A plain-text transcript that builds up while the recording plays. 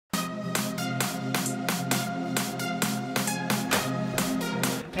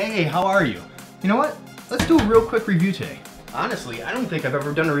Hey, how are you? You know what? Let's do a real quick review today. Honestly, I don't think I've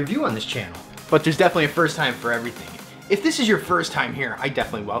ever done a review on this channel, but there's definitely a first time for everything. If this is your first time here, I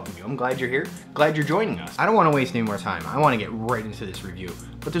definitely welcome you. I'm glad you're here, glad you're joining us. I don't want to waste any more time. I want to get right into this review,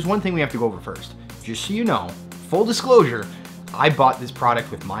 but there's one thing we have to go over first. Just so you know, full disclosure, I bought this product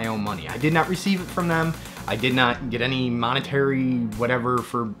with my own money. I did not receive it from them. I did not get any monetary whatever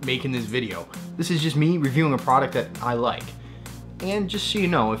for making this video. This is just me reviewing a product that I like. And just so you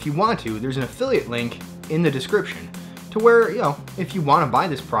know, if you want to, there's an affiliate link in the description to where, you know, if you want to buy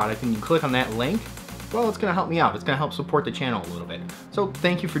this product and you click on that link, well, it's gonna help me out. It's gonna help support the channel a little bit. So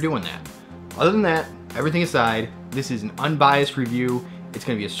thank you for doing that. Other than that, everything aside, this is an unbiased review. It's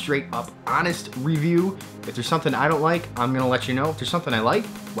gonna be a straight up honest review. If there's something I don't like, I'm gonna let you know. If there's something I like,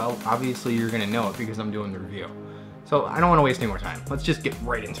 well, obviously you're gonna know it because I'm doing the review. So I don't wanna waste any more time. Let's just get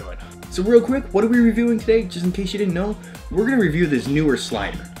right into it. So real quick, what are we reviewing today? Just in case you didn't know, we're gonna review this Neewer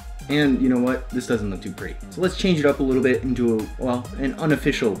slider. And you know what? This doesn't look too pretty. So let's change it up a little bit into an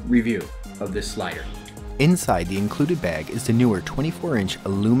unofficial review of this slider. Inside the included bag is the Neewer 24-inch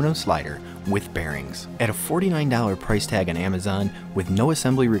aluminum slider with bearings. At a $49 price tag on Amazon with no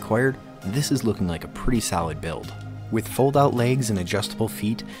assembly required, this is looking like a pretty solid build. With fold-out legs and adjustable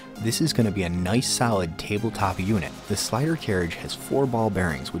feet, this is going to be a nice solid tabletop unit. The slider carriage has 4 ball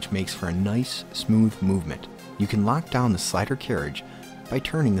bearings, which makes for a nice, smooth movement. You can lock down the slider carriage by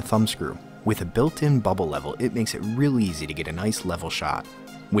turning the thumb screw. With a built-in bubble level, it makes it real easy to get a nice level shot.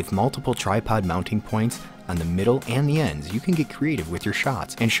 With multiple tripod mounting points on the middle and the ends, you can get creative with your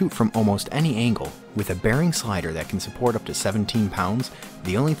shots and shoot from almost any angle. With a bearing slider that can support up to 17 pounds,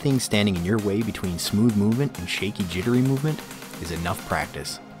 the only thing standing in your way between smooth movement and shaky, jittery movement is enough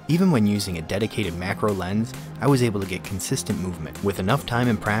practice. Even when using a dedicated macro lens, I was able to get consistent movement. With enough time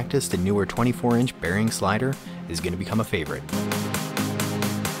and practice, the Neewer 24-inch bearing slider is going to become a favorite.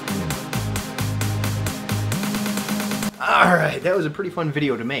 Alright, that was a pretty fun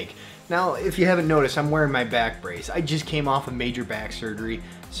video to make. Now, if you haven't noticed, I'm wearing my back brace. I just came off a major back surgery,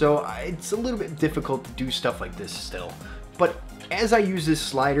 so it's a little bit difficult to do stuff like this still. But as I use this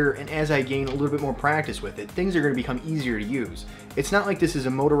slider and as I gain a little bit more practice with it, things are going to become easier to use. It's not like this is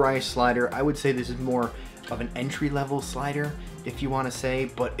a motorized slider. I would say this is more of an entry-level slider, if you want to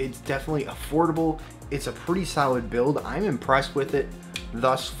say, but it's definitely affordable. It's a pretty solid build. I'm impressed with it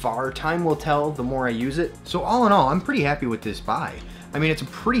thus far. Time will tell the more I use it. So all in all, I'm pretty happy with this buy. I mean, it's a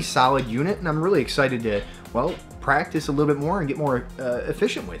pretty solid unit, and I'm really excited to, well, practice a little bit more and get more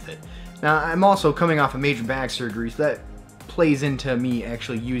efficient with it. Now, I'm also coming off a major back surgery, so that plays into me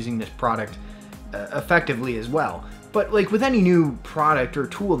actually using this product effectively as well. But like with any new product or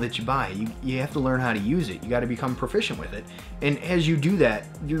tool that you buy, you have to learn how to use it. You got to become proficient with it. And as you do that,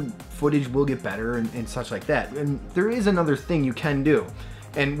 your footage will get better and such like that. And there is another thing you can do,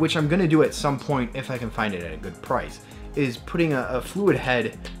 and which I'm going to do at some point if I can find it at a good price, is putting a fluid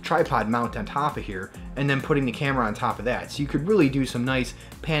head tripod mount on top of here and then putting the camera on top of that. So you could really do some nice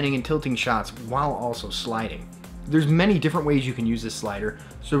panning and tilting shots while also sliding. There's many different ways you can use this slider.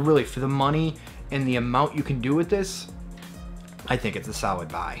 So really, for the money and the amount you can do with this, I think it's a solid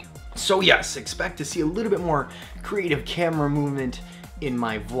buy. So yes, expect to see a little bit more creative camera movement in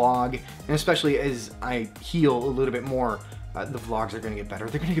my vlog, and especially as I heal a little bit more, the vlogs are gonna get better.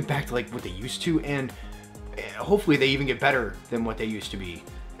 They're gonna get back to like what they used to, and hopefully they even get better than what they used to be,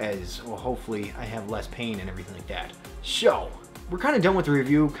 as well, hopefully I have less pain and everything like that. So we're kind of done with the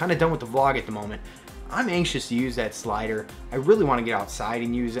review, kind of done with the vlog at the moment. I'm anxious to use that slider. I really want to get outside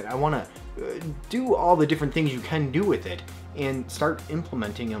and use it. I want to do all the different things you can do with it and start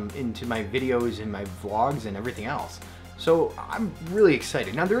implementing them into my videos and my vlogs and everything else. So I'm really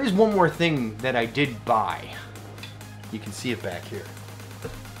excited. Now, there is one more thing that I did buy. You can see it back here.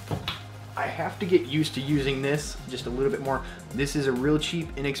 I have to get used to using this just a little bit more. This is a real cheap,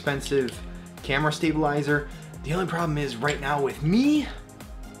 inexpensive camera stabilizer. The only problem is right now with me,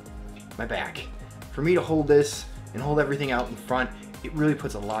 my back. For me to hold this and hold everything out in front, it really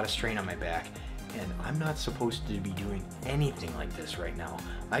puts a lot of strain on my back. And I'm not supposed to be doing anything like this right now.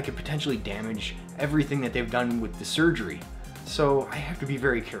 I could potentially damage everything that they've done with the surgery. So I have to be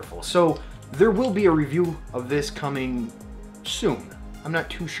very careful. So there will be a review of this coming soon. I'm not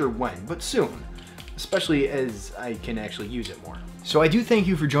too sure when, but soon. Especially as I can actually use it more. So I do thank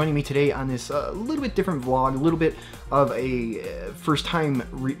you for joining me today on this little bit different vlog, a little bit of a first time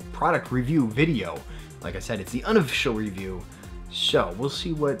product review video. Like I said, it's the unofficial review. So we'll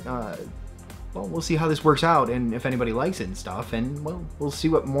see what, well, we'll see how this works out and if anybody likes it and stuff, and well, we'll see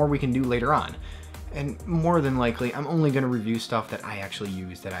what more we can do later on. And more than likely, I'm only going to review stuff that I actually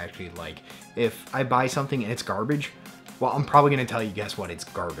use, that I actually like. If I buy something and it's garbage, well, I'm probably going to tell you, guess what, it's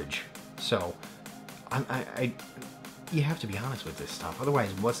garbage. So, you have to be honest with this stuff. Otherwise,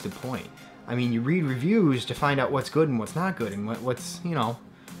 what's the point? I mean, you read reviews to find out what's good and what's not good, and what's, you know,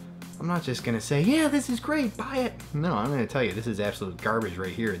 I'm not just going to say, yeah, this is great, buy it. No, I'm going to tell you, this is absolute garbage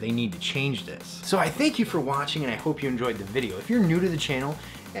right here. They need to change this. So I thank you for watching, and I hope you enjoyed the video. If you're new to the channel,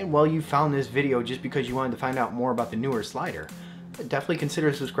 and well, you found this video just because you wanted to find out more about the Neewer slider, definitely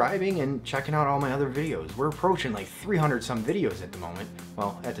consider subscribing and checking out all my other videos. We're approaching like 300 some videos at the moment.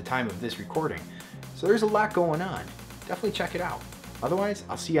 Well, at the time of this recording. So there's a lot going on. Definitely check it out. Otherwise,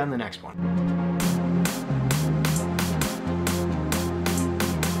 I'll see you on the next one.